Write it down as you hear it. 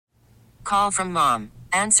Call from mom.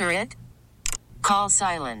 Answer it. Call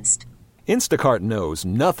silenced. Instacart knows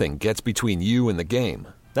nothing gets between you and the game.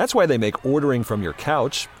 That's why they make ordering from your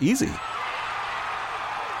couch easy.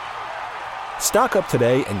 Stock up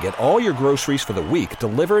today and get all your groceries for the week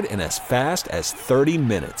delivered in as fast as 30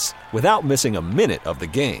 minutes without missing a minute of the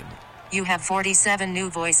game. You have 47 new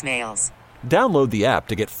voicemails. Download the app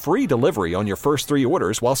to get free delivery on your first 3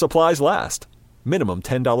 orders while supplies last. Minimum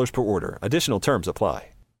 $10 per order. Additional terms apply.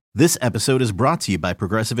 This episode is brought to you by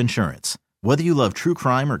Progressive Insurance. Whether you love true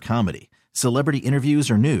crime or comedy, celebrity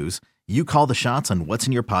interviews or news, you call the shots on what's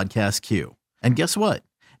in your podcast queue. And guess what?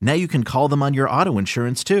 Now you can call them on your auto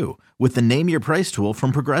insurance too with the Name Your Price tool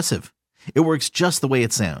from Progressive. It works just the way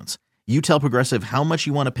it sounds. You tell Progressive how much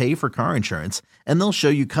you want to pay for car insurance, and they'll show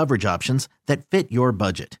you coverage options that fit your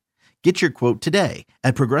budget. Get your quote today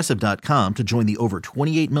at Progressive.com to join the over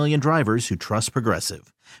 28 million drivers who trust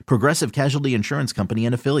Progressive. Progressive Casualty Insurance Company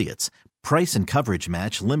and Affiliates. Price and coverage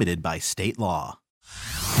match limited by state law.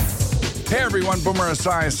 Hey everyone, Boomer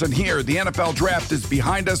Esiason here. The NFL draft is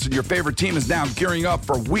behind us and your favorite team is now gearing up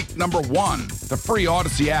for week number 1. The free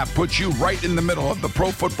Odyssey app puts you right in the middle of the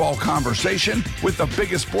pro football conversation with the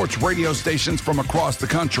biggest sports radio stations from across the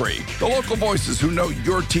country. The local voices who know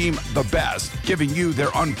your team the best, giving you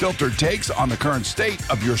their unfiltered takes on the current state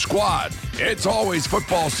of your squad. It's always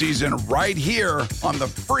football season right here on the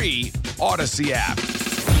free Odyssey app.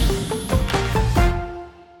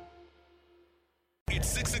 It's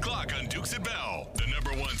 6 o'clock on Dukes and Bell, the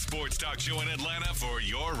number one sports talk show in Atlanta for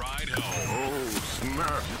your ride home. Oh,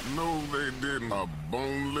 snap. No, they didn't. A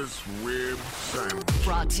boneless rib sandwich.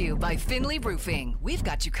 Brought to you by Finley Roofing. We've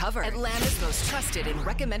got you covered. Atlanta's most trusted and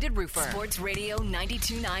recommended roofer. Sports Radio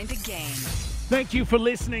 92.9 The Game. Thank you for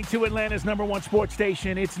listening to Atlanta's number one sports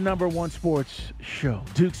station. It's number one sports show,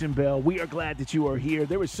 Dukes and Bell. We are glad that you are here.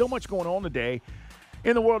 There was so much going on today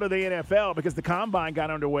in the world of the NFL because the Combine got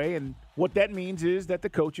underway, and what that means is that the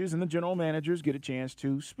coaches and the general managers get a chance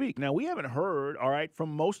to speak. Now, we haven't heard, all right, from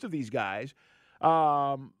most of these guys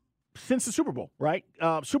since the Super Bowl, right?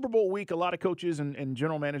 Super Bowl week, a lot of coaches and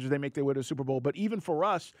general managers, they make their way to the Super Bowl. But even for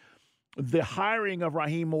us, the hiring of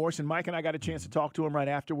Raheem Morris, and Mike and I got a chance to talk to him right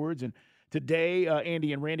afterwards, and today,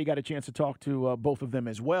 Andy and Randy got a chance to talk to both of them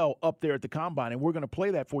as well up there at the Combine, and we're going to play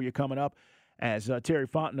that for you coming up as Terry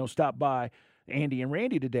Fontenot stopped by Andy and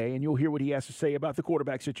Randy today, and you'll hear what he has to say about the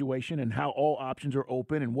quarterback situation and how all options are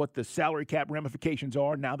open and what the salary cap ramifications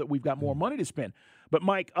are now that we've got more money to spend. But,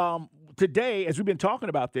 Mike, today, as we've been talking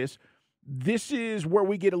about this is where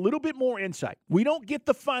we get a little bit more insight. We don't get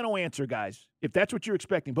the final answer, guys, if that's what you're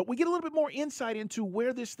expecting, but we get a little bit more insight into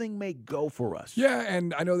where this thing may go for us. Yeah,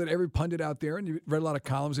 and I know that every pundit out there, and you read a lot of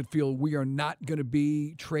columns that feel we are not going to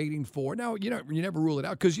be trading for. Now, you never rule it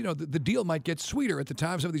out because, the deal might get sweeter. At the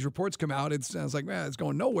time some of these reports come out, it sounds like, man, it's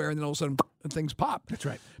going nowhere, and then all of a sudden things pop. That's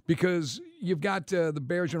right. Because you've got the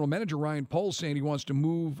Bears general manager, Ryan Poles, saying he wants to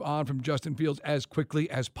move on from Justin Fields as quickly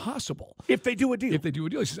as possible. If they do a deal.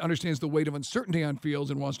 He says, understands the weight of uncertainty on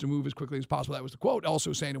Fields and wants to move as quickly as possible. That was the quote.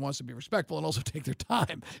 Also saying he wants to be respectful and also take their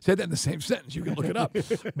time. Said that in the same sentence. You can look it up.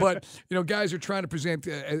 But, guys are trying to present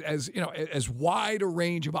as wide a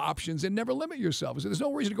range of options and never limit yourself. So there's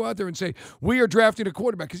no reason to go out there and say, we are drafting a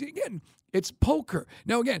quarterback. Because, again, it's poker.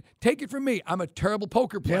 Now, again, take it from me. I'm a terrible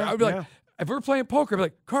poker player. Yeah, I'd be like, if we're playing poker, I'd be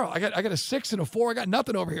like, Carl, I got a 6 and a 4. I got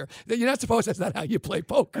nothing over here. You're not supposed. That's not how you play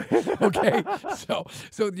poker. Okay, so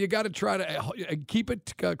you got to try to keep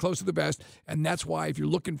it close to the best, and that's why if you're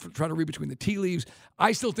looking for trying to read between the tea leaves,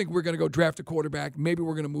 I still think we're going to go draft a quarterback. Maybe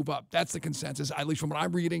we're going to move up. That's the consensus, at least from what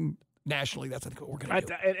I'm reading. Nationally, that's what we're going to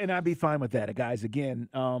do. And I'd be fine with that, guys. Again,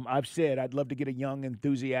 I've said I'd love to get a young,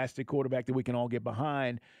 enthusiastic quarterback that we can all get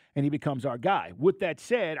behind, and he becomes our guy. With that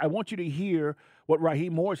said, I want you to hear what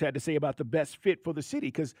Raheem Morris had to say about the best fit for the city,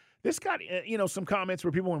 because this got some comments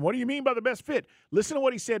where people went, what do you mean by the best fit? Listen to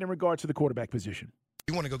what he said in regards to the quarterback position.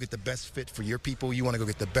 You want to go get the best fit for your people. You want to go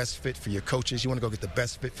get the best fit for your coaches. You want to go get the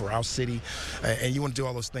best fit for our city, and you want to do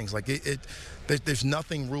all those things. Like there's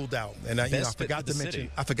nothing ruled out. And I forgot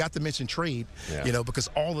to mention trade. Yeah. Because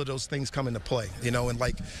all of those things come into play. And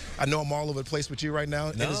like I know I'm all over the place with you right now,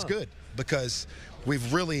 and it's good because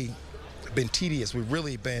we've really been tedious. We've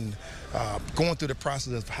really been going through the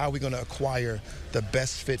process of how we're going to acquire the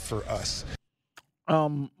best fit for us.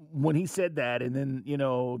 When he said that, and then,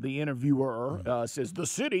 the interviewer says, the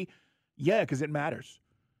city, because it matters.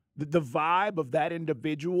 The vibe of that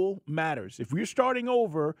individual matters. If you're starting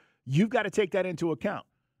over, you've got to take that into account.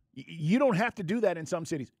 You don't have to do that in some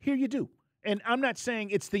cities. Here you do. And I'm not saying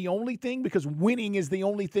it's the only thing because winning is the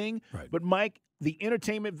only thing. Right. But, Mike, the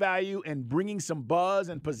entertainment value and bringing some buzz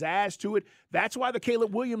and pizzazz to it. That's why the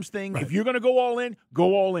Caleb Williams thing, if you're going to go all in,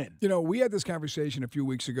 go all in. You know, we had this conversation a few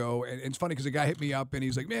weeks ago, and it's funny because a guy hit me up, and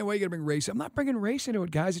he's like, man, why you got to bring race? I'm not bringing race into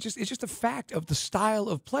it, guys. It's just a fact of the style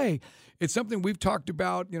of play. It's something we've talked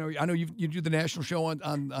about. You know, I know you do the national show on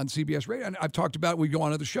CBS Radio, and I've talked about it. We go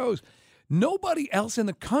on other shows. Nobody else in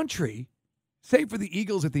the country, save for the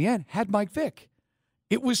Eagles at the end, had Mike Vick.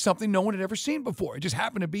 It was something no one had ever seen before. It just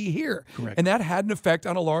happened to be here. Correct. And that had an effect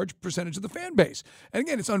on a large percentage of the fan base. And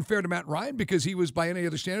again, it's unfair to Matt Ryan because he was, by any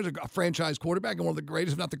other standards, a franchise quarterback and one of the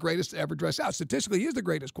greatest, if not the greatest, to ever dress out. Statistically, he is the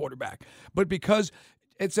greatest quarterback. But because,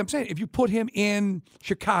 I'm saying, if you put him in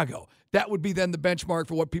Chicago, that would be then the benchmark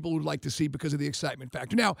for what people would like to see because of the excitement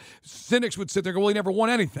factor. Now, cynics would sit there and go, well, he never won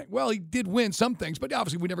anything. Well, he did win some things, but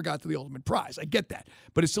obviously we never got to the ultimate prize. I get that.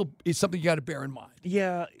 But it's something you got to bear in mind.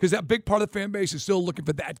 Yeah. Because that big part of the fan base is still looking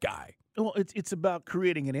for that guy. Well, it's about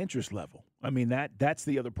creating an interest level. I mean, that's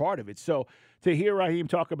the other part of it. So to hear Raheem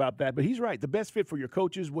talk about that, but he's right. The best fit for your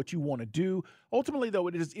coaches, what you want to do. Ultimately, though,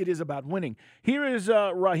 it is about winning. Here is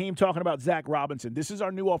Raheem talking about Zach Robinson. This is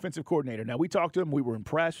our new offensive coordinator. Now, we talked to him. We were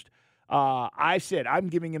impressed. I said I'm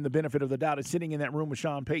giving him the benefit of the doubt of sitting in that room with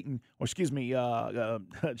Sean McVay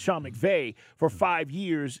for 5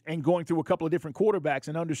 years and going through a couple of different quarterbacks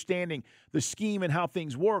and understanding the scheme and how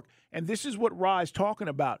things work. And this is what Ra's talking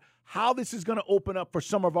about, how this is going to open up for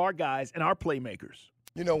some of our guys and our playmakers.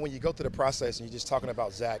 You know, when you go through the process and you're just talking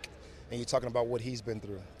about Zach and you're talking about what he's been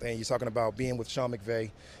through, and you're talking about being with Sean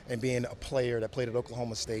McVay and being a player that played at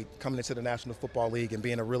Oklahoma State, coming into the National Football League and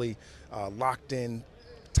being a really locked-in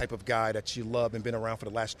type of guy that you love and been around for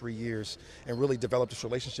the last 3 years and really developed this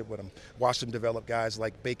relationship with him. Watched him develop guys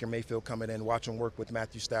like Baker Mayfield coming in, watching him work with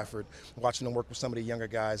Matthew Stafford, watching him work with some of the younger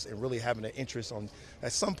guys and really having an interest on,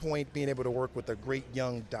 at some point, being able to work with a great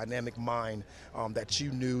young dynamic mind that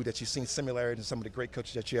you knew, that you've seen similarities in some of the great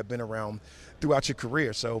coaches that you have been around throughout your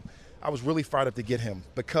career. So I was really fired up to get him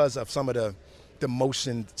because of some of the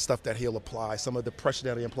motion stuff that he'll apply, some of the pressure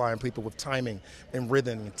that he'll apply on people with timing and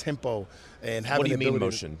rhythm and tempo and having the ability. What do you mean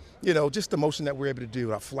motion? You know, just the motion that we're able to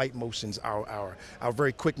do, our flight motions, our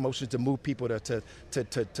very quick motions to move people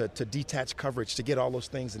to detach coverage, to get all those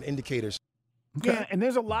things and indicators. Okay. Yeah, and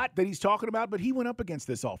there's a lot that he's talking about, but he went up against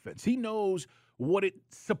this offense. He knows what it's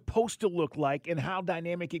supposed to look like and how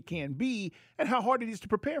dynamic it can be and how hard it is to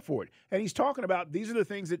prepare for it. And he's talking about these are the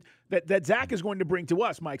things that Zach is going to bring to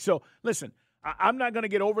us, Mike. So, listen, I'm not going to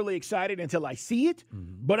get overly excited until I see it,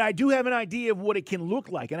 but I do have an idea of what it can look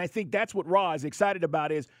like. And I think that's what Ra is excited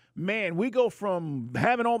about is, man, we go from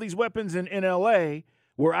having all these weapons in L.A.,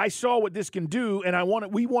 where I saw what this can do, and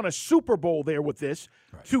we won a Super Bowl there with this,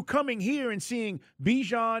 right, to coming here and seeing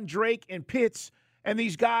Bijan, Drake, and Pitts, and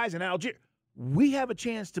these guys and Algier. We have a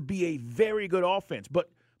chance to be a very good offense.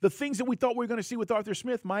 But the things that we thought we were going to see with Arthur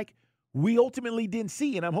Smith, Mike, we ultimately didn't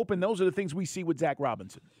see, and I'm hoping those are the things we see with Zach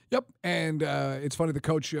Robinson. Yep, and it's funny, the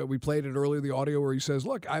coach, we played it earlier, the audio where he says,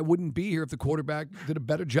 look, I wouldn't be here if the quarterback did a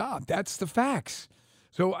better job. That's the facts.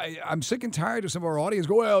 So I'm sick and tired of some of our audience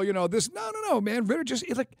go, well, you know, this. No, man. Ritter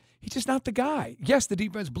he's just not the guy. Yes, the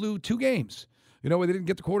defense blew 2 games. You know, where they didn't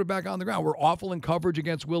get the quarterback on the ground. We're awful in coverage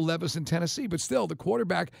against Will Levis in Tennessee, but still the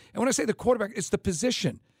quarterback. And when I say the quarterback, it's the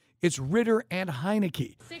position. It's Ritter and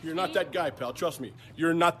Heineke. You're not that guy, pal. Trust me.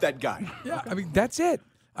 You're not that guy. Yeah, I mean, that's it.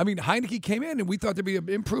 I mean, Heineke came in and we thought there'd be an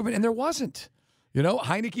improvement, and there wasn't. You know,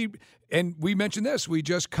 Heineke, and we mentioned this, we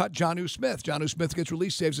just cut Jonnu Smith. Jonnu Smith gets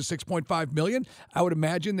released, saves us $6.5 million. I would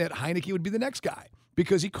imagine that Heineke would be the next guy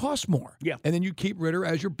because he costs more. Yeah. And then you keep Ritter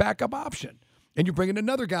as your backup option. And you bring in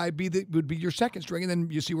another guy, would be your second string, and then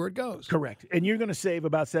you see where it goes. Correct. And you're going to save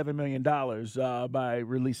about $7 million by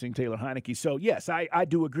releasing Taylor Heineke. So, yes, I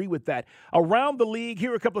do agree with that. Around the league,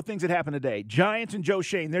 here are a couple of things that happened today. Giants and Joe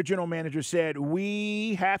Shane, their general manager, said,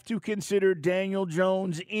 we have to consider Daniel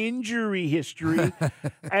Jones' injury history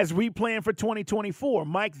as we plan for 2024.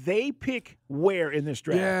 Mike, they pick where in this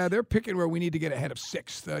draft? Yeah, they're picking where we need to get ahead of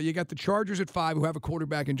 6th. You got the Chargers at 5 who have a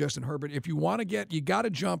quarterback in Justin Herbert. If you want to you got to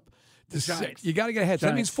jump to 6. You got to get ahead. So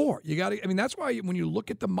that means 4. You got to. I mean, that's why when you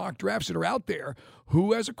look at the mock drafts that are out there,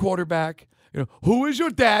 who has a quarterback? You know, who is your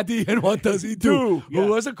daddy and what does he do? Yeah.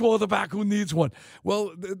 Who has a quarterback who needs one?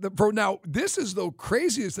 Well, now this is the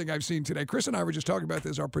craziest thing I've seen today. Chris and I were just talking about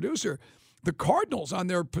this. Our producer, the Cardinals on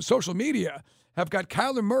their social media have got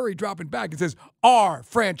Kyler Murray dropping back and says our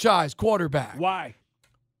franchise quarterback. Why?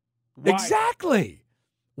 Exactly.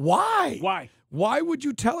 Why? Why would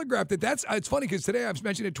you telegraph that? It's funny because today I've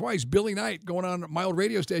mentioned it twice. Billy Knight going on my old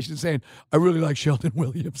radio station and saying, I really like Sheldon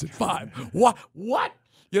Williams at 5. What?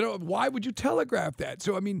 Why would you telegraph that?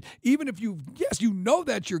 So, I mean, even if you know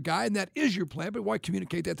that's your guy and that is your plan, but why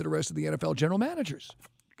communicate that to the rest of the NFL general managers?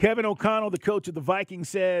 Kevin O'Connell, the coach of the Vikings,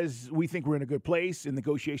 says, we think we're in a good place in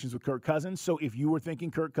negotiations with Kirk Cousins. So if you were thinking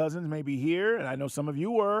Kirk Cousins may be here, and I know some of you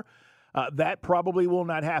were, that probably will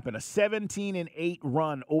not happen. A 17-8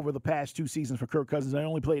 run over the past 2 seasons for Kirk Cousins. I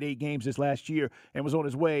only played 8 games this last year and was on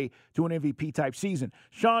his way to an MVP-type season.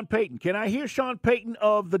 Sean Payton. Can I hear Sean Payton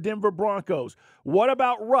of the Denver Broncos? What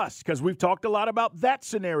about Russ? Because we've talked a lot about that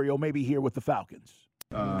scenario maybe here with the Falcons.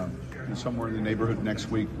 Somewhere in the neighborhood next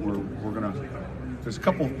week, we're going to – there's a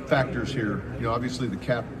couple factors here. Obviously the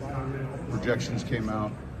cap projections came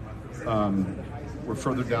out. We're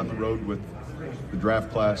further down the road with the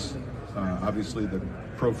draft class. Obviously, the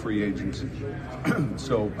pro free agents.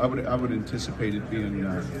 So I would anticipate it being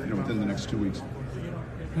within the next 2 weeks.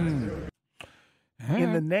 In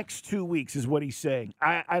the next 2 weeks is what he's saying.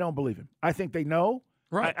 I don't believe him. I think they know.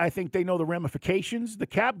 Right. I think they know the ramifications. The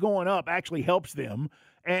cap going up actually helps them,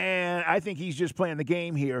 and I think he's just playing the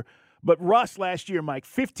game here. But Russ last year, Mike,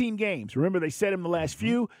 15 games. Remember, they said him the last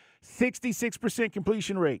few. 66%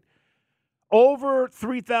 completion rate. Over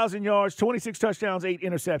 3,000 yards, 26 touchdowns, 8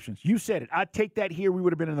 interceptions. You said it. I'd take that here. We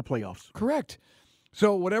would have been in the playoffs. Correct.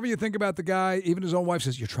 So whatever you think about the guy, even his own wife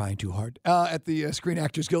says, you're trying too hard. At the Screen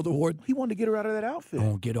Actors Guild Award. He wanted to get her out of that outfit.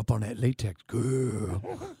 Don't get up on that latex, girl.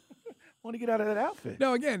 Want to get out of that outfit.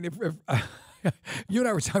 No, again, if you and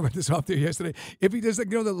I were talking about this off there yesterday. If he does, the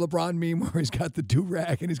LeBron meme where he's got the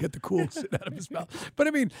do-rag and he's got the cool sitting out of his mouth. But,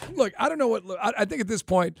 I mean, look, I don't know what – I think at this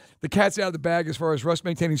point the cat's out of the bag as far as Russ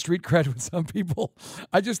maintaining street cred with some people.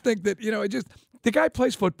 I just think that, the guy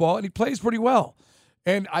plays football and he plays pretty well.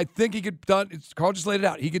 And I think he could – Carl just laid it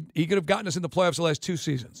out. He could have gotten us in the playoffs the last 2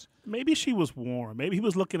 seasons. Maybe she was warm. Maybe he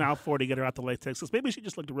was looking out for her to get her out the latex. Maybe she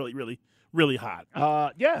just looked really, really, really hot.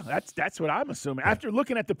 Yeah, that's what I'm assuming. After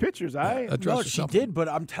looking at the pictures, no, she did. But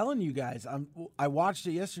I'm telling you guys, I watched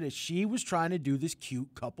it yesterday. She was trying to do this cute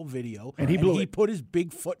couple video, and he put his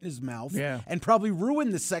big foot in his mouth, and probably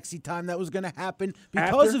ruined the sexy time that was going to happen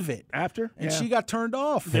because of it. And she got turned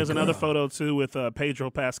off. There's another photo too with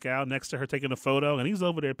Pedro Pascal next to her taking a photo, and he's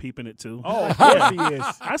over there peeping it too. Oh, of course he is.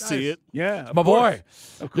 I see it. Yeah, my boy.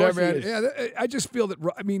 Of course, man. he is. Yeah, I just feel that.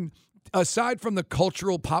 I mean, aside from the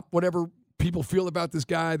cultural pop, whatever people feel about this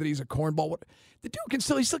guy, that he's a cornball. The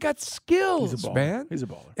dude he's still got skills, he's a baller. Man. He's a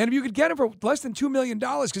baller. And if you could get him for less than $2 million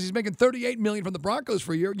because he's making $38 million from the Broncos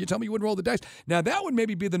for a year, you tell me you wouldn't roll the dice. Now that would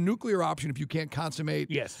maybe be the nuclear option if you can't consummate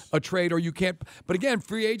a trade or you can't. But again,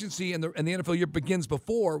 free agency and the NFL year begins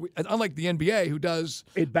before. Unlike the NBA, who does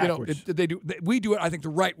it backwards. We do it. I think the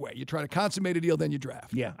right way. You try to consummate a deal, then you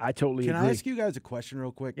draft. Yeah, I totally agree. Can I ask you guys a question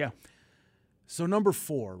real quick? Yeah. So number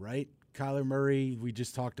 4, right? Kyler Murray. We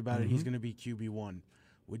just talked about it. He's going to be QB1.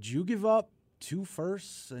 Would you give up 2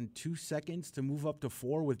 firsts and 2 seconds to move up to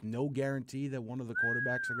 4 with no guarantee that one of the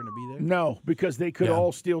quarterbacks are going to be there? No, because they could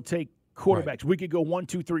all still take quarterbacks. Right. We could go 1,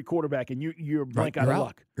 2, 3 quarterback, and you're blank out of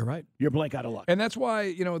luck. You're right. You're blank out of luck. And that's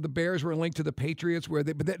why the Bears were linked to the Patriots, where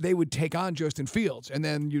they would take on Justin Fields, and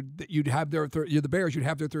then you'd have their you're the Bears. You'd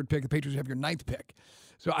have their 3rd pick. The Patriots would have your 9th pick.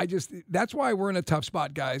 So that's why we're in a tough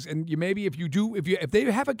spot, guys. And if they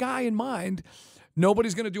have a guy in mind.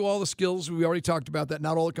 Nobody's going to do all the skills. We already talked about that.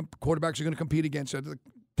 Not all the quarterbacks are going to compete against it. It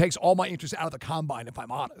takes all my interest out of the combine, if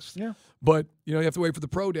I'm honest. Yeah. But, you have to wait for the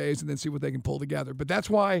pro days and then see what they can pull together. But that's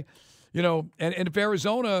why, and if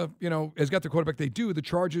Arizona, has got the quarterback they do, the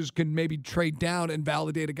Chargers can maybe trade down and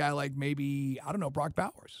validate a guy like maybe, Brock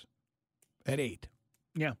Bowers at 8.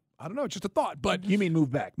 Yeah. I don't know. It's just a thought. But you mean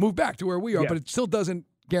move back. Move back to where we are. Yeah. But it still doesn't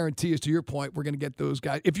guarantee us, to your point, we're going to get those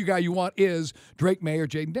guys. If your guy you want is Drake May or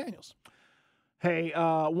Jaden Daniels. Hey,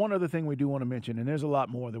 one other thing we do want to mention, and there's a lot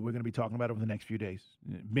more that we're going to be talking about over the next few days.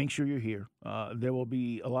 Make sure you're here. There will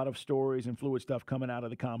be a lot of stories and fluid stuff coming out of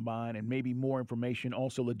the Combine and maybe more information.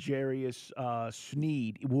 Also, L'Jarius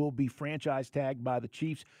Sneed will be franchise tagged by the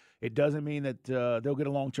Chiefs. It doesn't mean that they'll get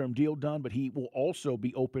a long-term deal done, but he will also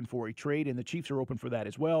be open for a trade, and the Chiefs are open for that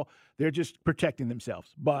as well. They're just protecting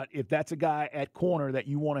themselves. But if that's a guy at corner that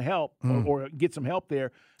you want to help or get some help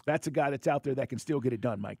there, that's a guy that's out there that can still get it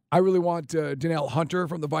done, Mike. I really want Danielle Hunter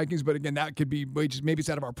from the Vikings, but again, that could be maybe it's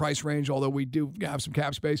out of our price range, although we do have some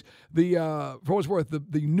cap space. For what it's worth,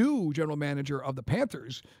 the new general manager of the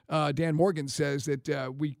Panthers, Dan Morgan, says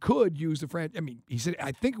that we could use the franchise. I mean, he said,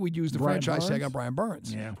 I think we'd use the franchise tag on Brian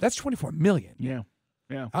Burns. Yeah. That's $24 million. Yeah.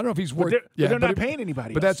 Yeah. I don't know if he's worth. They're not paying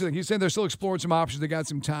anybody. But that's the thing. He's saying they're still exploring some options. They got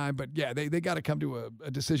some time, but yeah, they got to come to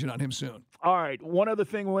a decision on him soon. All right. One other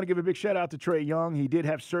thing, we want to give a big shout out to Trae Young. He did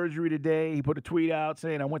have surgery today. He put a tweet out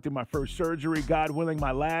saying, "I went through my first surgery, God willing,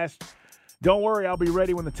 my last." Don't worry, I'll be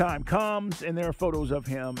ready when the time comes. And there are photos of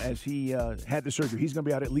him as he had the surgery. He's going to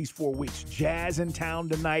be out at least 4 weeks. Jazz in town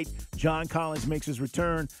tonight. John Collins makes his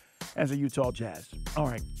return as a Utah Jazz. All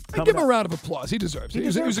right. Give him a round of applause. He deserves it. He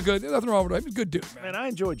was a good, nothing wrong with him. He's a good dude, man. Man, I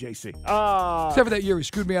enjoy JC. Except for that year he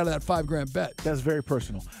screwed me out of that $5,000 bet. That's very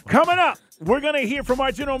personal. Coming up, we're going to hear from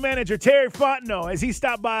our general manager, Terry Fontenot, as he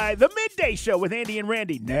stopped by the Midday Show with Andy and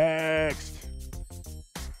Randy. Next.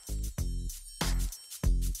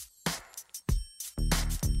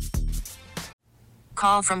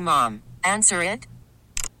 Call from mom. Answer it.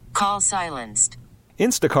 Call silenced.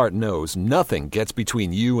 Instacart knows nothing gets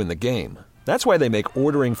between you and the game. That's why they make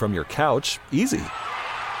ordering from your couch easy.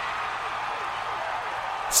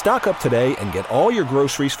 Stock up today and get all your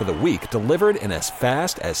groceries for the week delivered in as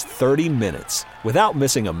fast as 30 minutes without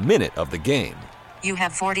missing a minute of the game. You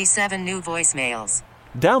have 47 new voicemails.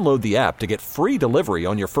 Download the app to get free delivery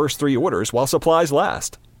on your first 3 orders while supplies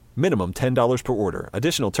last. Minimum $10 per order.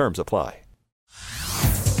 Additional terms apply.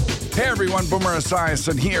 Hey everyone, Boomer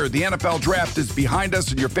Esiason here. The NFL Draft is behind us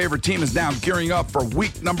and your favorite team is now gearing up for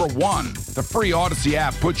week number 1. The free Odyssey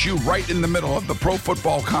app puts you right in the middle of the pro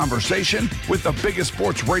football conversation with the biggest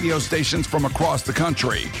sports radio stations from across the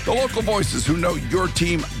country. The local voices who know your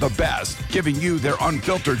team the best, giving you their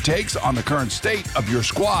unfiltered takes on the current state of your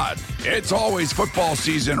squad. It's always football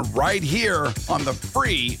season right here on the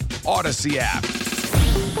free Odyssey app.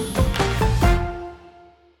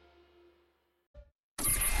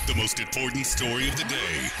 The most important story of the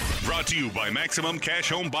day. Brought to you by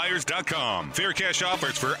MaximumCashHomeBuyers.com. Fair cash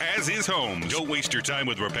offers for as-is homes. Don't waste your time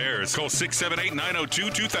with repairs. Call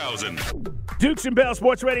 678-902-2000. Dukes and Bell,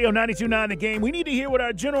 Sports Radio 92.9 The Game. We need to hear what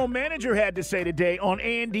our general manager had to say today on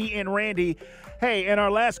Andy and Randy. Hey, and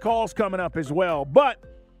our last call's coming up as well. But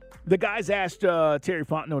the guys asked Terry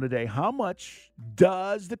Fontenot today, how much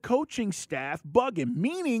does the coaching staff bug him?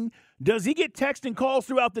 Meaning, does he get text and calls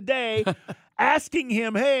throughout the day asking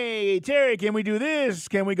him, hey, Terry, can we do this?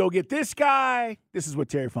 Can we go get this guy? This is what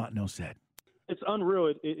Terry Fontenot said. It's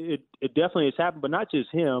unreal. It definitely has happened, but not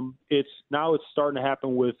just him. It's starting to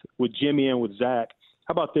happen with Jimmy and with Zach.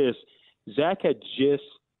 How about this? Zach had just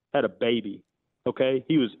had a baby, okay?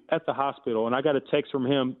 He was at the hospital, and I got a text from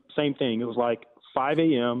him, same thing. It was like 5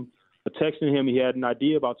 a.m., a text from him. He had an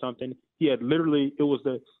idea about something. He had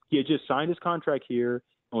just signed his contract here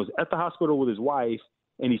and was at the hospital with his wife,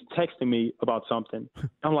 and he's texting me about something.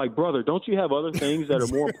 I'm like, brother, don't you have other things that are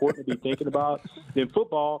more important to be thinking about than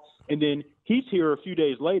football? And then he's here a few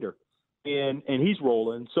days later, and he's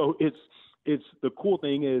rolling. So it's the cool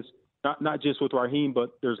thing is not just with Raheem,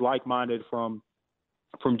 but there's like-minded from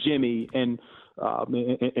Jimmy and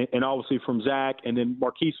obviously from Zach, and then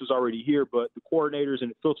Marquise was already here. But the coordinators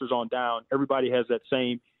and it filters on down. Everybody has that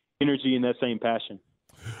same energy and that same passion.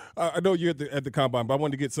 I know you're at the Combine, but I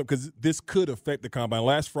wanted to get some because this could affect the Combine.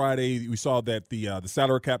 Last Friday, we saw that the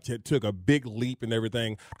salary cap took a big leap and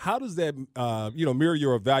everything. How does that mirror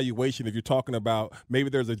your evaluation if you're talking about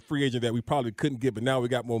maybe there's a free agent that we probably couldn't get, but now we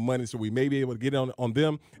got more money, so we may be able to get on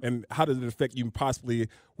them? And how does it affect you possibly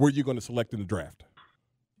where you're going to select in the draft?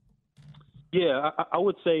 Yeah, I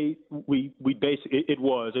would say we basically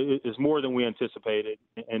it's more than we anticipated,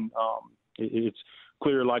 and it's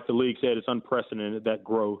clear, like the league said, it's unprecedented, that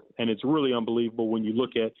growth, and it's really unbelievable when you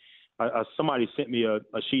look at. Somebody sent me a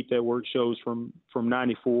sheet where it shows from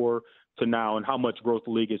 94 to now and how much growth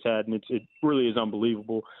the league has had, and it really is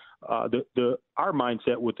unbelievable. Our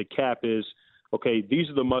mindset with the cap is, okay, these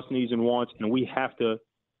are the must needs and wants, and we have to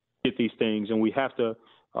get these things, and we have to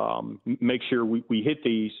make sure we hit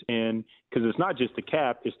these, and because it's not just the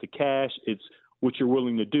cap, it's the cash, it's what you're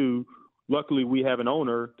willing to do. Luckily, we have an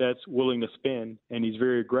owner that's willing to spend, and he's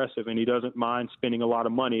very aggressive, and he doesn't mind spending a lot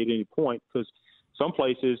of money at any point, because some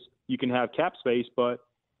places you can have cap space, but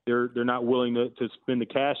they're not willing to spend the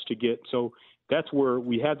cash to get. So that's where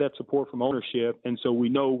we have that support from ownership, and so we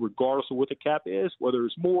know regardless of what the cap is, whether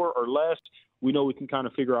it's more or less, we know we can kind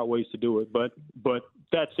of figure out ways to do it. But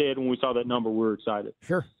that said, when we saw that number, we were excited.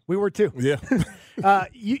 Sure. We were too. Yeah.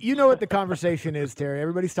 You know what the conversation is, Terry.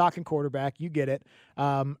 Everybody's talking quarterback. You get it.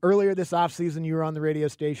 Earlier this offseason, you were on the radio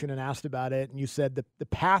station and asked about it, and you said the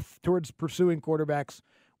path towards pursuing quarterbacks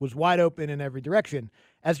was wide open in every direction.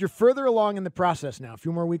 As you're further along in the process now, a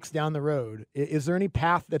few more weeks down the road, is there any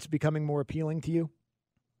path that's becoming more appealing to you?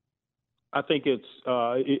 I think it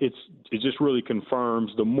just really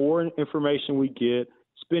confirms the more information we get,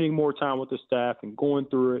 spending more time with the staff and going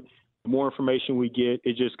through it, the more information we get,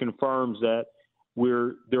 it just confirms that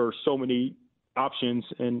there are so many options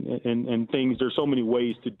and things. There's so many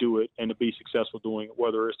ways to do it and to be successful doing it,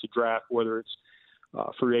 whether it's to draft, whether it's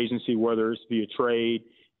free agency, whether it's via trade.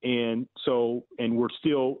 And we're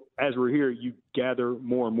still, as we're here, you gather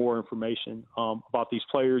more and more information about these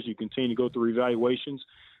players. You continue to go through evaluations.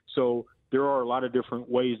 So there are a lot of different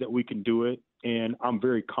ways that we can do it. And I'm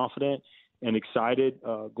very confident and excited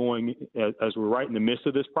going as we're right in the midst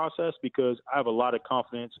of this process, because I have a lot of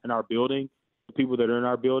confidence in our building, the people that are in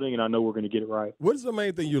our building, and I know we're going to get it right. What is the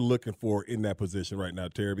main thing you're looking for in that position right now,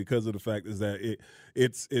 Terry? Because of the fact is that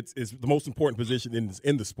it's the most important position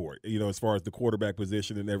in the sport, as far as the quarterback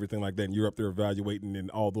position and everything like that. And you're up there evaluating and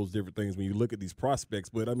all those different things when you look at these prospects.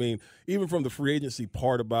 But, I mean, even from the free agency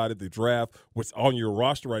part about it, the draft, what's on your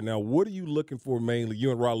roster right now, what are you looking for mainly, you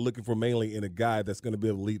and Rod looking for mainly in a guy that's going to be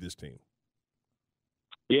able to lead this team?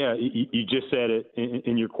 Yeah, you just said it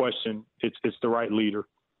in your question. It's the right leader.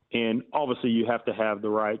 And obviously you have to have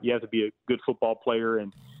you have to be a good football player,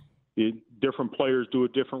 and different players do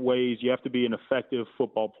it different ways. You have to be an effective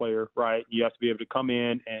football player, right? You have to be able to come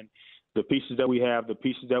in, and the pieces that we have, the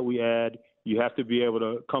pieces that we add, you have to be able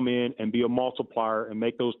to come in and be a multiplier and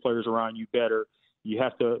make those players around you better. You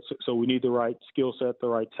have to, so we need the right skill set, the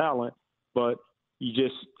right talent, but you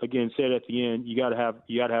just, again, said at the end, you got to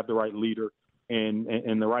have the right leader.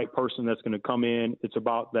 And the right person that's going to come in. It's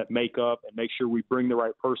about that makeup and make sure we bring the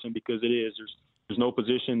right person, because there's no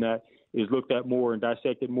position that is looked at more and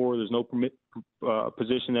dissected more. There's no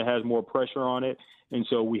position that has more pressure on it. And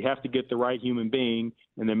so we have to get the right human being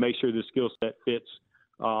and then make sure the skill set fits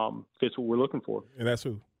what we're looking for. And that's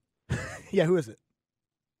who? Yeah, who is it?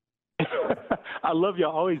 I love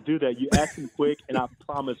y'all always do that. You ask them quick, and I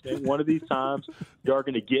promise, man, one of these times y'all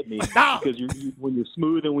going to get me, because when you're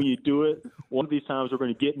smooth and when you do it, one of these times we're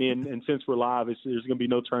going to get me. And since we're live, there's going to be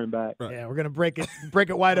no turning back. Right. Yeah, we're going to break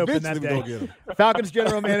it wide open that day. Falcons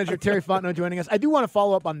general manager Terry Fontenot joining us. I do want to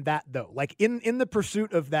follow up on that though. Like in the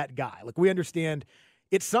pursuit of that guy, like we understand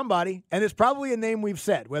it's somebody, and it's probably a name we've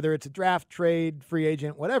said, whether it's a draft, trade, free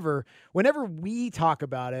agent, whatever. Whenever we talk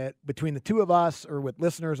about it, between the two of us or with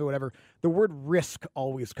listeners or whatever, the word risk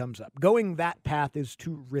always comes up. Going that path is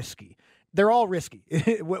too risky. They're all risky.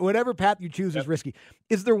 Whatever path you choose is risky.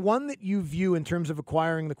 Is there one that you view in terms of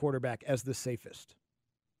acquiring the quarterback as the safest?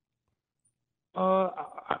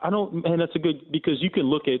 I don't, man, that's a good, because you can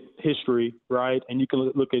look at history, right? And you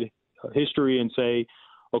can look at history and say,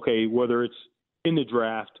 okay, whether it's in the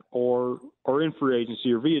draft or in free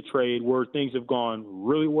agency or via trade, where things have gone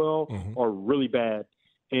really well or really bad.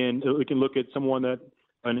 And we can look at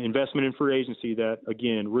an investment in free agency that,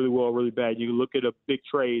 again, really well or really bad. You can look at a big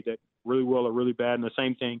trade that really well or really bad, and the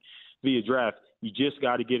same thing via draft. You just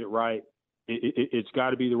got to get it right. It's got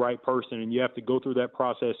to be the right person, and you have to go through that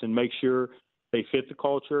process and make sure they fit the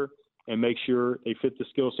culture and make sure they fit the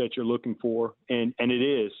skill set you're looking for. And it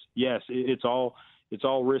is, yes, it's all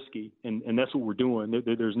risky, and that's what we're doing.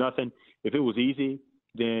 There's nothing. If it was easy,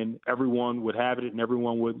 then everyone would have it, and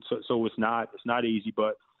everyone would. So it's not easy,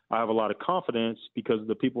 but I have a lot of confidence because of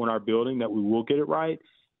the people in our building that we will get it right.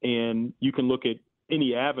 And you can look at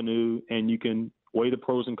any avenue and you can weigh the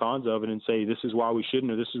pros and cons of it and say, this is why we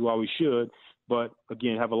shouldn't, or this is why we should. But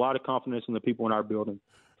again, have a lot of confidence in the people in our building.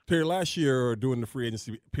 Terry, last year during the free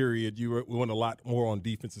agency period, we went a lot more on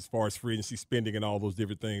defense as far as free agency spending and all those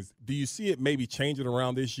different things. Do you see it maybe changing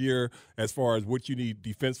around this year as far as what you need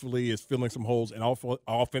defensively is filling some holes, and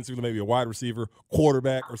offensively maybe a wide receiver,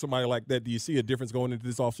 quarterback, or somebody like that? Do you see a difference going into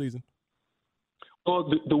this offseason?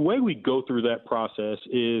 Well, the way we go through that process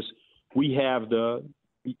is we have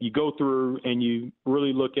you go through and you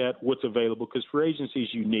really look at what's available, because free agency is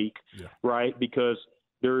unique, right? Because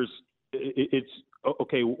it's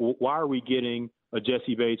okay, why are we getting a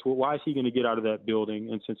Jesse Bates? Well, why is he going to get out of that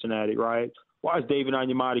building in Cincinnati, right? Why is David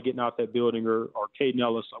Onyemata getting out that building, or Caden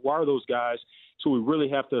Ellis? Why are those guys? So we really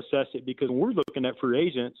have to assess it, because when we're looking at free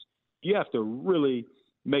agents, you have to really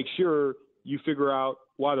make sure you figure out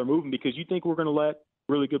why they're moving, because you think we're going to let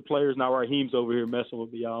really good players – now Raheem's over here messing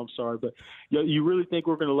with me, y'all. I'm sorry. But you really think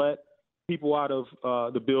we're going to let people out of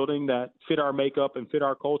the building that fit our makeup and fit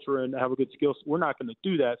our culture and have a good skill set? We're not going to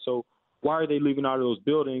do that. So why are they leaving out of those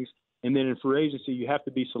buildings? And then in free agency, you have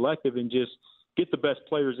to be selective and just get the best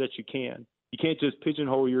players that you can. You can't just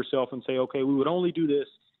pigeonhole yourself and say, okay, we would only do this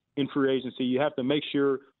in free agency. You have to make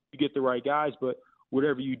sure you get the right guys, but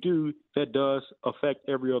whatever you do, that does affect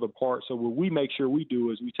every other part. So what we make sure we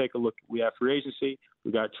do is we take a look. We have free agency,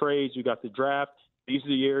 we got trades, we got the draft. These are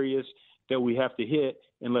the areas that we have to hit,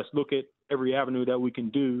 and let's look at every avenue that we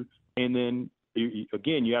can do. And then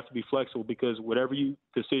again, you have to be flexible, because whatever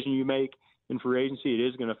decision you make in free agency, it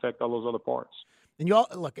is going to affect all those other parts. And you all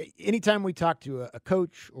look, anytime we talk to a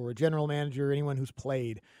coach or a general manager, anyone who's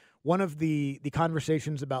played, one of the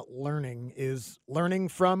conversations about learning is learning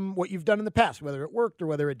from what you've done in the past, whether it worked or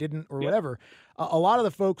whether it didn't or whatever. A lot of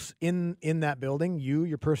the folks in that building,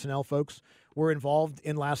 your personnel folks, were involved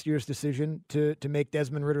in last year's decision to make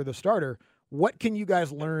Desmond Ridder the starter. What can you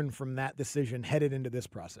guys learn from that decision headed into this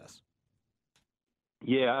process?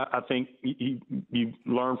 Yeah, I think you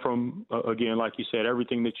learn from, again, like you said,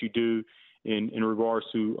 everything that you do in regards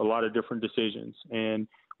to a lot of different decisions. And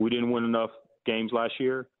we didn't win enough games last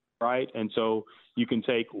year, right? And so you can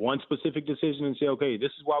take one specific decision and say, okay, this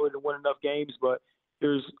is why we didn't win enough games, but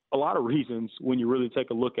there's a lot of reasons when you really take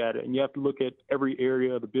a look at it. And you have to look at every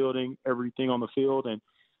area of the building, everything on the field, and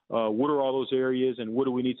what are all those areas and what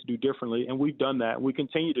do we need to do differently? And we've done that. We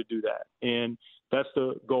continue to do that. And that's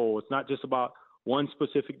the goal. It's not just about one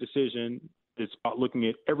specific decision. It's about looking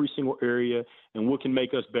at every single area and what can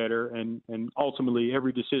make us better. And ultimately,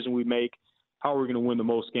 every decision we make, how we're going to win the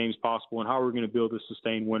most games possible and how we're going to build a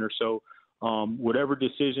sustained winner. So whatever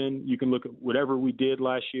decision, you can look at whatever we did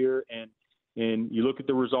last year and you look at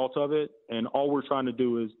the results of it. And all we're trying to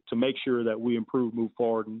do is to make sure that we improve, move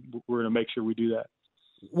forward, and we're going to make sure we do that.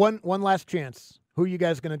 One last chance. Who are you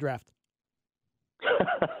guys going to draft?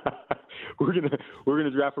 We're gonna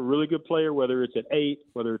draft a really good player, whether it's at 8,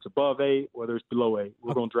 whether it's above 8, whether it's below 8.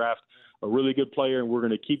 We're gonna draft a really good player, and we're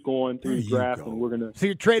gonna keep going through the draft, and we're gonna. So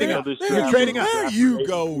you're trading up. You're trading up. There you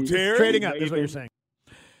go, Terry. Trading up is what you're saying.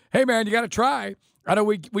 Hey, man, you got to try. I know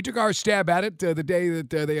we took our stab at it the day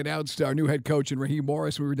that they announced our new head coach and Raheem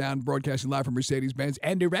Morris. We were down broadcasting live from Mercedes-Benz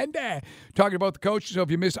and Duranda talking about the coach. So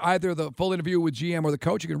if you missed either the full interview with GM or the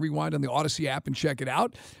coach, you can rewind on the Odyssey app and check it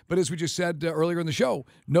out. But as we just said earlier in the show,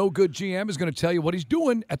 no good GM is going to tell you what he's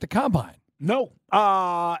doing at the Combine. No,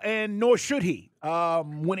 and nor should he.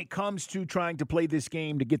 When it comes to trying to play this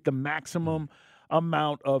game to get the maximum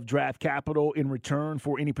amount of draft capital in return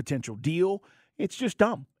for any potential deal, it's just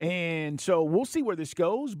dumb. And so we'll see where this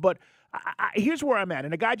goes. But here's where I'm at.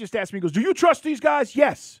 And a guy just asked me, he goes, do you trust these guys?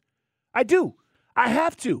 Yes, I do. I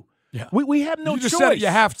have to. Yeah. We have no choice. You just said it, you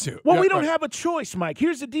have to. Well, yeah, we don't have a choice, Mike.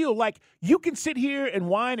 Here's the deal. Like, you can sit here and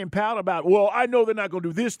whine and pout about, well, I know they're not going to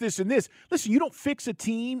do this, this, and this. Listen, you don't fix a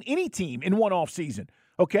team, any team, in one offseason,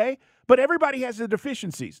 okay? But everybody has their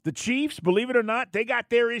deficiencies. The Chiefs, believe it or not, they got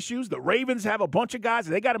their issues. The Ravens have a bunch of guys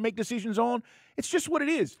that they got to make decisions on. It's just what it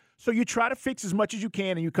is. So you try to fix as much as you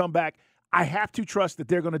can, and you come back. I have to trust that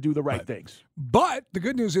they're going to do the right things. But the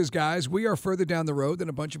good news is, guys, we are further down the road than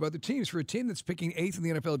a bunch of other teams. For a team that's picking 8th in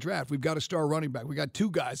the NFL draft, we've got a star running back. We got 2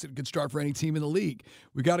 guys that can start for any team in the league.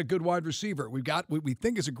 We got a good wide receiver. We've got what we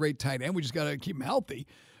think is a great tight end. We just got to keep him healthy.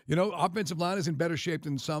 You know, offensive line is in better shape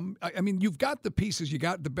than some. I mean, you've got the pieces. You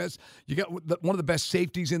got the best. You got one of the best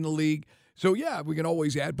safeties in the league. So, yeah, we can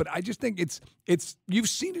always add. But I just think it's you've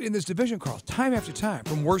seen it in this division, Carl, time after time,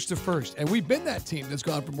 from worst to first. And we've been that team that's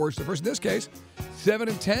gone from worst to first. In this case,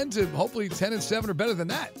 7-10 to hopefully 10-7 or better than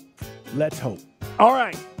that. Let's hope. All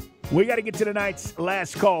right. We got to get to tonight's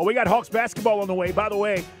last call. We got Hawks basketball on the way. By the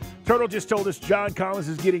way, Turtle just told us John Collins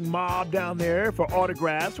is getting mobbed down there for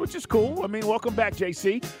autographs, which is cool. I mean, welcome back,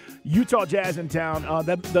 JC. Utah Jazz in town.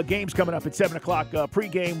 The game's coming up at 7 o'clock,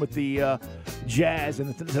 pregame with the Jazz,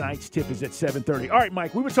 and tonight's tip is at 7:30. All right,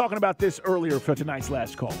 Mike, we were talking about this earlier for tonight's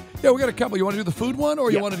last call. Yeah, we got a couple. You want to do the food one,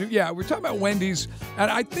 or you want to do – yeah, we're talking about Wendy's,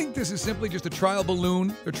 and I think this is simply just a trial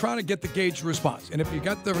balloon. They're trying to get the gauge response, and if you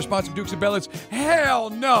got the response of Dukes and Bell, it's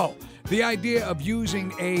hell no. The idea of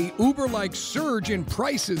using a Uber-like surge in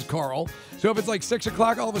prices, Carl. So if it's like 6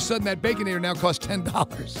 o'clock, all of a sudden that Baconator now costs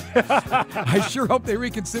 $10. I sure hope they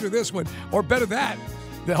reconsider this one. Or better that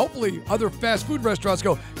hopefully other fast food restaurants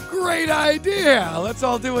go, great idea. Let's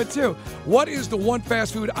all do it too. What is the one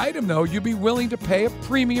fast food item, though, you'd be willing to pay a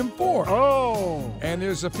premium for? Oh. And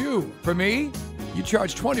there's a few. For me, you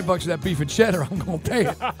charge $20 for that beef and cheddar, I'm going to pay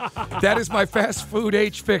it. That is my fast food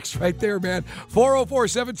H-fix right there, man.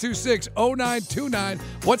 404-726-0929.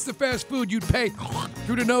 What's the fast food you'd pay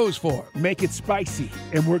through the nose for? Make it spicy,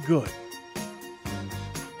 and we're good.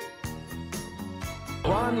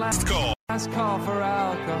 One last call. Last call for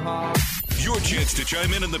alcohol. Your chance to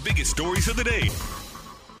chime in on the biggest stories of the day.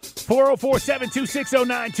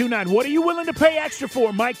 404-726-0929. What are you willing to pay extra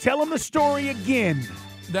for, Mike? Tell them the story again.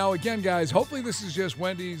 Now, again, guys, hopefully this is just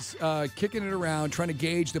Wendy's kicking it around, trying to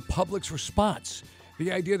gauge the public's response.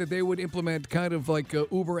 The idea that they would implement kind of like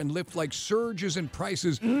Uber and Lyft, like surges in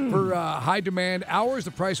prices for high-demand hours,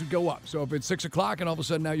 the price would go up. So if it's 6 o'clock and all of a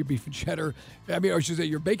sudden now your beef and cheddar, I should say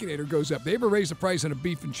your Baconator goes up. They ever raise the price on a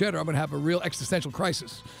beef and cheddar, I'm going to have a real existential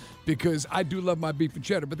crisis because I do love my beef and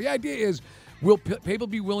cheddar. But the idea is, will people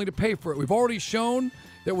be willing to pay for it? We've already shown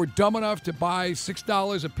that were dumb enough to buy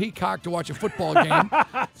 $6 a Peacock to watch a football game.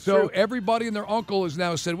 So everybody and their uncle has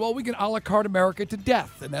now said, well, we can a la carte America to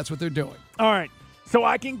death, and that's what they're doing. All right. So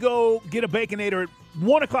I can go get a Baconator at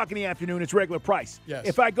 1 o'clock in the afternoon. It's regular price. Yes.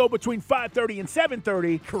 If I go between 5:30 and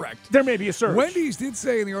 7:30, correct, there may be a surge. Wendy's did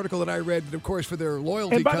say in the article that I read that, of course, for their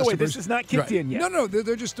loyalty and by customers. the way, this is not kicked in yet. No,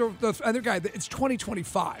 they're just the other guy. It's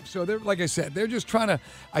 2025, so they're like I said, they're just trying to.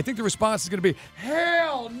 I think the response is going to be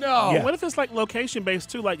hell no. What if it's like location based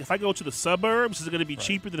too? Like if I go to the suburbs, is it going to be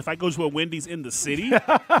cheaper than if I go to a Wendy's in the city?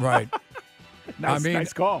 Right.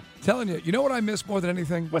 Nice call. Telling you know what I miss more than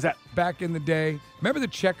anything? What's that? Back in the day, remember the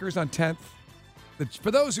Checkers on 10th?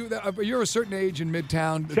 For those who you're a certain age in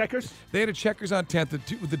Midtown, Checkers. They had a Checkers on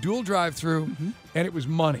 10th with the dual drive-through, and it was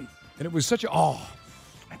money, and it was such a I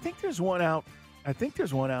think there's one out.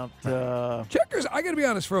 Checkers. I got to be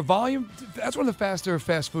honest, for a volume, that's one of the faster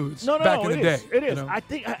fast foods. No, back in the day. It is. You know? I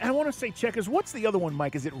think I want to say Checkers. What's the other one,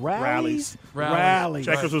 Mike? Is it Rallies. Rallies.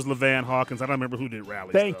 Checkers was LeVan Hawkins. I don't remember who did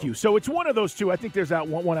Rallies. Thank you. So it's one of those two. I think there's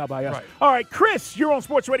one out by us. Right. All right, Chris, you're on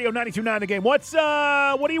Sports Radio 92.9 The Game. What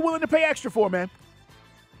are you willing to pay extra for, man?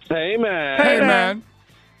 Hey, man. Hey, man.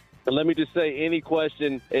 And let me just say, any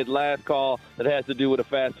question at last call that has to do with a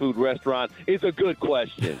fast food restaurant is a good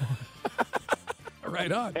question.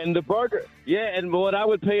 Right on. And the burger, and what I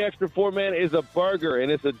would pay extra for, man, is a burger,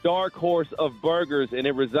 and it's a dark horse of burgers, and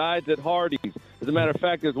it resides at Hardee's. As a matter of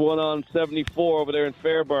fact, there's one on 74 over there in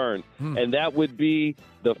Fairburn, and that would be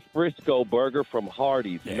the Frisco burger from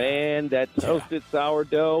Hardee's. Yeah. Man, that toasted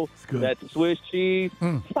sourdough, that Swiss cheese,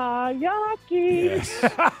 Sayaki.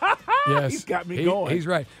 Yes. He's got me going. He's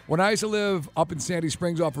right. When I used to live up in Sandy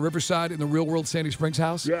Springs off of Riverside in the real world Sandy Springs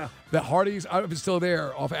house, that Hardee's, I don't know if it's still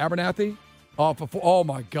there, off of Abernathy. Oh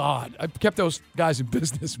my God! I kept those guys in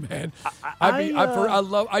business, man.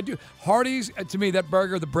 I do. Hardee's, to me, that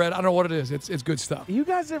burger, the bread, I don't know what it is. It's good stuff. Have you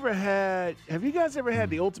guys ever had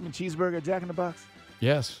the ultimate cheeseburger at Jack in the Box?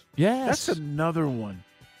 Yes. That's another one.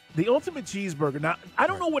 The ultimate cheeseburger. Now, I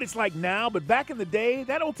don't know what it's like now, but back in the day,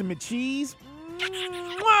 that ultimate cheese,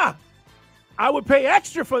 I would pay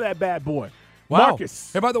extra for that bad boy. Wow.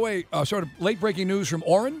 Marcus. Hey, by the way, sort of late breaking news from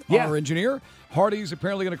Orrin, our engineer. Hardee's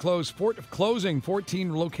apparently going to closing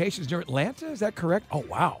 14 locations near Atlanta. Is that correct? Oh,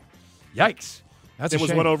 wow. Yikes. That's There a was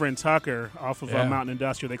shame. one over in Tucker off of Mountain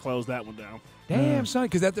Industrial. They closed that one down. Damn, son,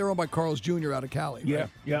 because they're owned by Carl's Jr. out of Cali. Yeah, right?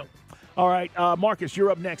 yeah. All right, Marcus, you're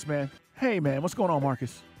up next, man. Hey, man, what's going on,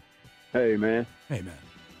 Marcus? Hey, man. Hey, man.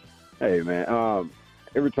 Hey, man.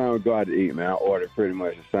 Every time we go out to eat, man, I order pretty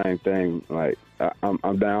much the same thing. Like, I'm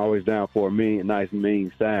always down for a nice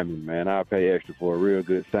mean salmon, man. I'll pay extra for a real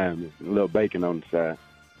good salmon, a little bacon on the side.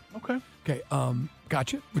 Okay.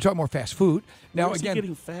 Gotcha. We're talking more fast food. Now, Where's he again,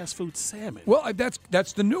 getting fast food salmon? well,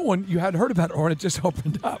 that's the new one. You hadn't heard about it, Orrin. It just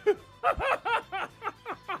opened up.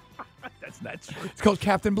 That's not true. It's called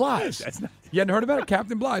Captain Bly's. You hadn't heard about it?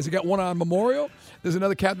 Captain Bly's. They got one on Memorial. There's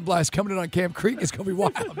another Captain Bly's coming in on Camp Creek. It's going to be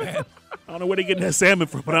wild, man. I don't know where they're getting that salmon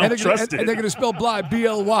from, but I don't trust it. And they're going to spell Bly,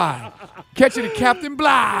 B-L-Y. Catch it at Captain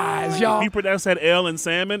Bly's, y'all. If you pronounce that L in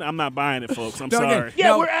salmon, I'm not buying it, folks. I'm sorry.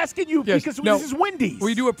 We're asking you because this is Wendy's.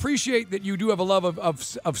 We do appreciate that you do have a love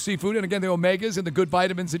of seafood, and again, the omegas and the good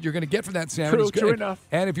vitamins that you're going to get from that salmon. True, is good. true enough.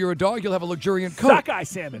 And if you're a dog, you'll have a luxuriant coat. Sockeye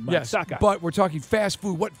salmon, Mike. Yes, Sockeye. but we're talking fast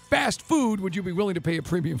food. What fast food would you be willing to pay a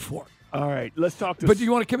premium for? All right, let's talk to. But do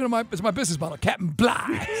you want to come into my business model, Captain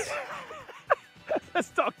Bly's? Let's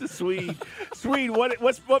talk to Swede. Swede,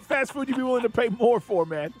 what fast food you be willing to pay more for,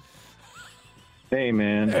 man? Hey,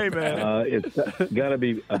 man. Hey, man. It's got to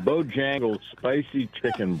be a Bojangles spicy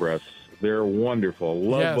chicken breasts. They're wonderful.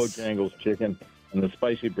 Love Bojangles chicken, and the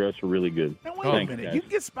spicy breasts are really good. Now, wait a minute. Guys. You can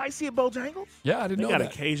get spicy at Bojangles? Yeah, I didn't know They got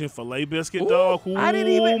that. a Cajun filet biscuit, dog. Ooh, I did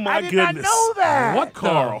goodness. not know that. What,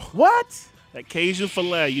 Carl? What? That Cajun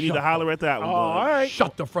filet. You need to holler at that one, bud. All right.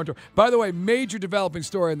 Shut the front door. By the way, major developing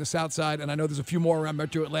story in the South Side, and I know there's a few more around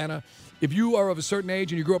Metro Atlanta. If you are of a certain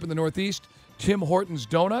age and you grew up in the Northeast, Tim Hortons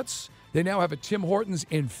Donuts, they now have a Tim Hortons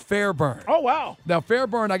in Fairburn. Oh, wow. Now,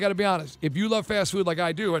 Fairburn, I got to be honest, if you love fast food like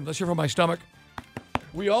I do, and let's hear from my stomach,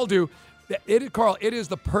 we all do, Carl, it is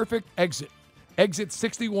the perfect exit. Exit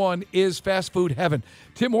 61 is fast food heaven.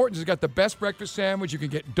 Tim Hortons has got the best breakfast sandwich. You can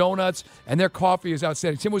get donuts, and their coffee is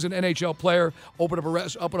outstanding. Tim was an NHL player, opened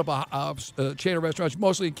up a chain of restaurants,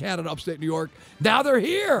 mostly in Canada, upstate New York. Now they're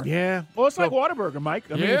here. Yeah. Well, it's like Whataburger, Mike.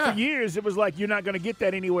 I mean, for years, it was like you're not going to get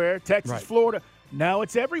that anywhere. Texas, Florida. Now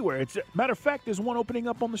it's everywhere. Matter of fact, there's one opening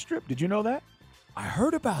up on the Strip. Did you know that? I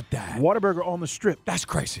heard about that. Whataburger on the Strip. That's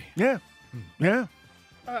crazy. Yeah. Yeah.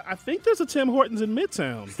 I think there's a Tim Hortons in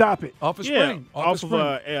Midtown. Stop it. Off of Yeah, Spring. off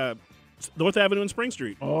of North Avenue and Spring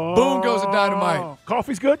Street. Oh, Boom goes a dynamite.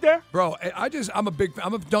 Coffee's good there? Bro, I'm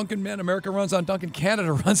a Dunkin' man. America runs on Dunkin'.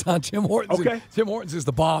 Canada runs on Tim Hortons. Okay. Tim Hortons is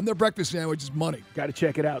the bomb. Their breakfast sandwich is money. Got to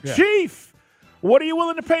check it out. Yeah. Chief, what are you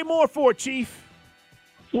willing to pay more for, Chief?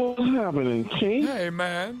 What's happening, Chief? Hey,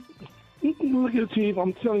 man. Look at Chief.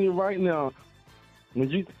 I'm telling you right now, when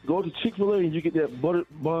you go to Chick-fil-A and you get that buttered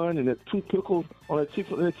bun and that 2 pickles on that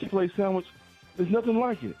Chick-fil-A sandwich, there's nothing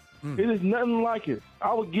like it. It is nothing like it.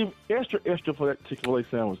 I would give extra for that Chick-fil-A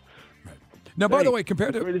sandwich. Now, by the way,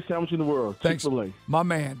 compared the to greatest sandwich in the world, thanks, Chick-fil-A. my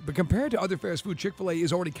man. But compared to other fast food, Chick-fil-A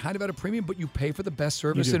is already kind of at a premium, but you pay for the best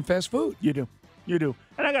service in fast food. You do.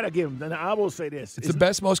 And I got to give them, and I will say this. It's the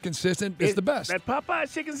best, most consistent. It's the best. That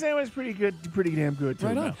Popeye's chicken sandwich is pretty good, pretty damn good, too.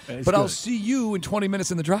 Right on. It's But I'll good. see you in 20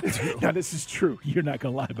 minutes in the drive-thru. Now, this is true. You're not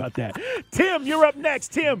going to lie about that. Tim, you're up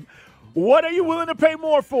next. Tim, what are you willing to pay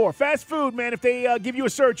more for? Fast food, man, if they give you a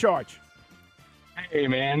surcharge. Hey,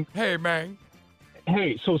 man. Hey, man.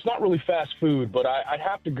 Hey, so it's not really fast food, but I'd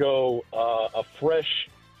have to go some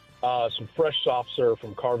fresh soft serve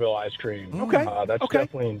from Carvel Ice Cream. Okay. That's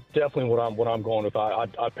definitely what I'm going with.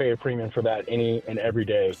 I pay a premium for that any and every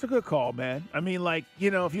day. It's a good call, man. I mean, like,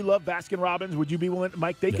 if you love Baskin-Robbins, would you be willing?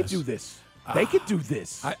 Mike, they could do this. They could do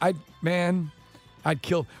this. I'd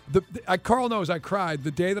kill. Carl knows I cried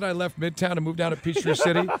the day that I left Midtown and moved down to Peachtree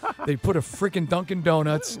City. They put a freaking Dunkin'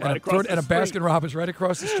 Donuts and a Baskin-Robbins right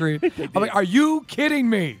across the street. I'm like, are you kidding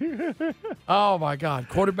me? Oh, my God.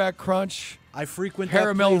 Quarterback crunch. I frequent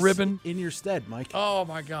caramel that place ribbon in your stead, Mike. Oh,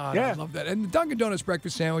 my God. Yeah. I love that. And the Dunkin' Donuts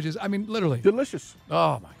breakfast sandwiches, I mean, literally. Delicious.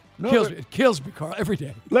 Oh, my God. It kills me, Carl, every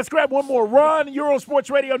day. Let's grab one more. Ron, Euro Sports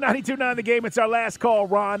Radio 92.9 The Game. It's our last call,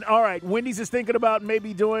 Ron. All right, Wendy's is thinking about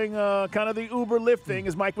maybe doing kind of the Uber Lyft thing,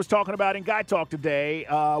 as Mike was talking about in Guy Talk today.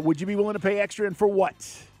 Would you be willing to pay extra, and for what?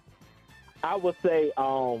 I would say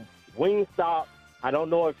Wingstop. I don't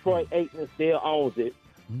know if Troy Aikman still owns it,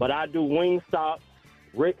 but I do Wingstop,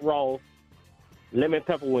 Rick Ross, lemon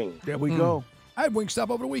pepper wings. There we go. I had Wingstop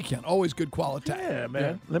over the weekend. Always good quality. Yeah,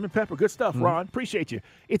 man. Lemon pepper. Good stuff, Ron. Appreciate you.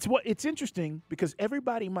 It's interesting because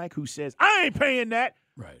everybody, Mike, who says, I ain't paying that.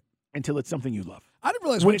 Right. Until it's something you love. I didn't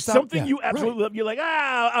realize when Wingstop, it's something you absolutely love, you're like, all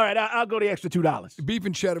right, I'll go the extra $2. Beef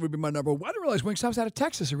and cheddar would be my number one. I didn't realize Wingstop's out of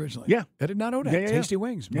Texas originally. Yeah. I did not know that. Yeah. Tasty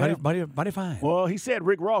wings. Yeah. Mighty fine. Well, he said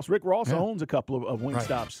Rick Ross. Rick Ross owns a couple of Wingstops.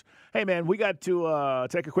 Right. Hey, man, we got to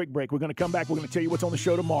take a quick break. We're going to come back. We're going to tell you what's on the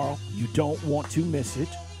show tomorrow. You don't want to miss it.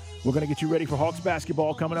 We're going to get you ready for Hawks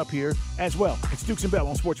basketball coming up here as well. It's Dukes and Bell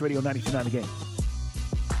on Sports Radio 92.9 The Game.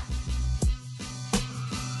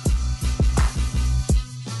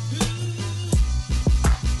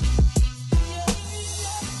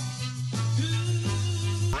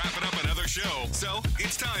 Wrapping up another show. So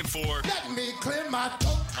it's time for Let me clear my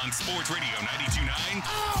throat. On Sports Radio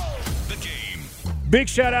 92.9 The Game. Big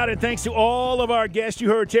shout out and thanks to all of our guests. You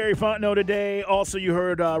heard Terry Fontenot today. Also, you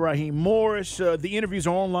heard Raheem Morris. The interviews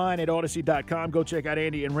are online at Odyssey.com. Go check out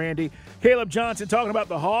Andy and Randy. Caleb Johnson talking about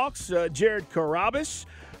the Hawks. Jared Carabas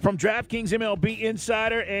from DraftKings MLB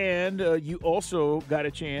Insider. And you also got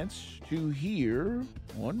a chance to hear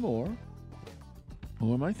one more.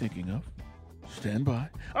 Who am I thinking of? Stand by.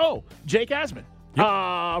 Oh, Jake Asman.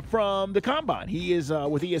 From the Combine. He is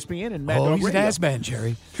with ESPN and Matt Dog he's Radio. an ass man,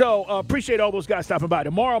 Jerry. So appreciate all those guys stopping by.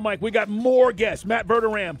 Tomorrow, Mike, we got more guests. Matt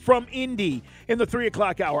Verderam from Indy in the 3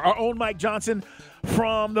 o'clock hour. Our own Mike Johnson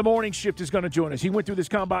from the morning shift is going to join us. He went through this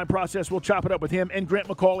Combine process. We'll chop it up with him and Grant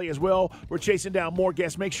McCauley as well. We're chasing down more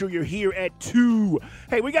guests. Make sure you're here at 2.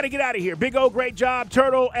 Hey, we got to get out of here. Big O, great job.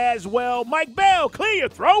 Turtle as well. Mike Bell, clear your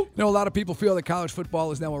throat. You know, a lot of people feel that college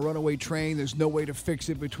football is now a runaway train. There's no way to fix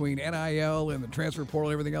it between NIL and the transfer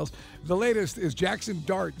portal and everything else. The latest is Jackson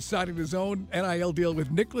Dart signing his own NIL deal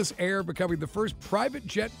with Nicholas Ayer, becoming the first private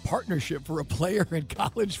jet partnership for a player in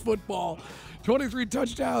college football. 23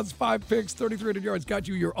 touchdowns, 5 picks, 3,300 yards. Got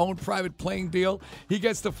you your own private plane deal. He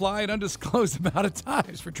gets to fly an undisclosed amount of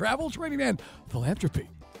times for travel, training, and philanthropy.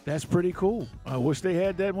 That's pretty cool. I wish they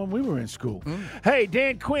had that when we were in school. Hey,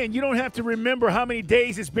 Dan Quinn, you don't have to remember how many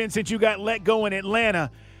days it's been since you got let go in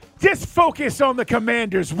Atlanta. Just focus on the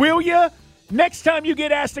Commanders, will you? Next time you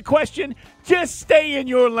get asked a question, just stay in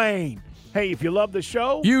your lane. Hey, if you love the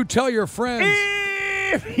show, you tell your friends.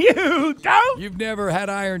 If you don't, you've never had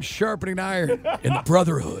iron sharpening iron in the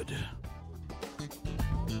brotherhood.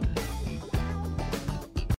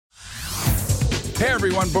 Hey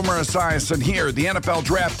everyone, Boomer Esiason here. The NFL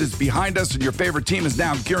Draft is behind us and your favorite team is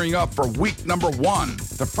now gearing up for week number 1.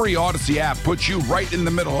 The free Odyssey app puts you right in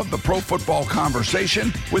the middle of the pro football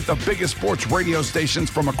conversation with the biggest sports radio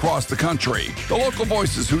stations from across the country. The local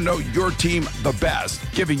voices who know your team the best,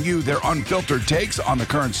 giving you their unfiltered takes on the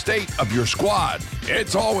current state of your squad.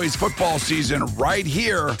 It's always football season right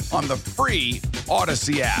here on the free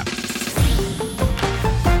Odyssey app.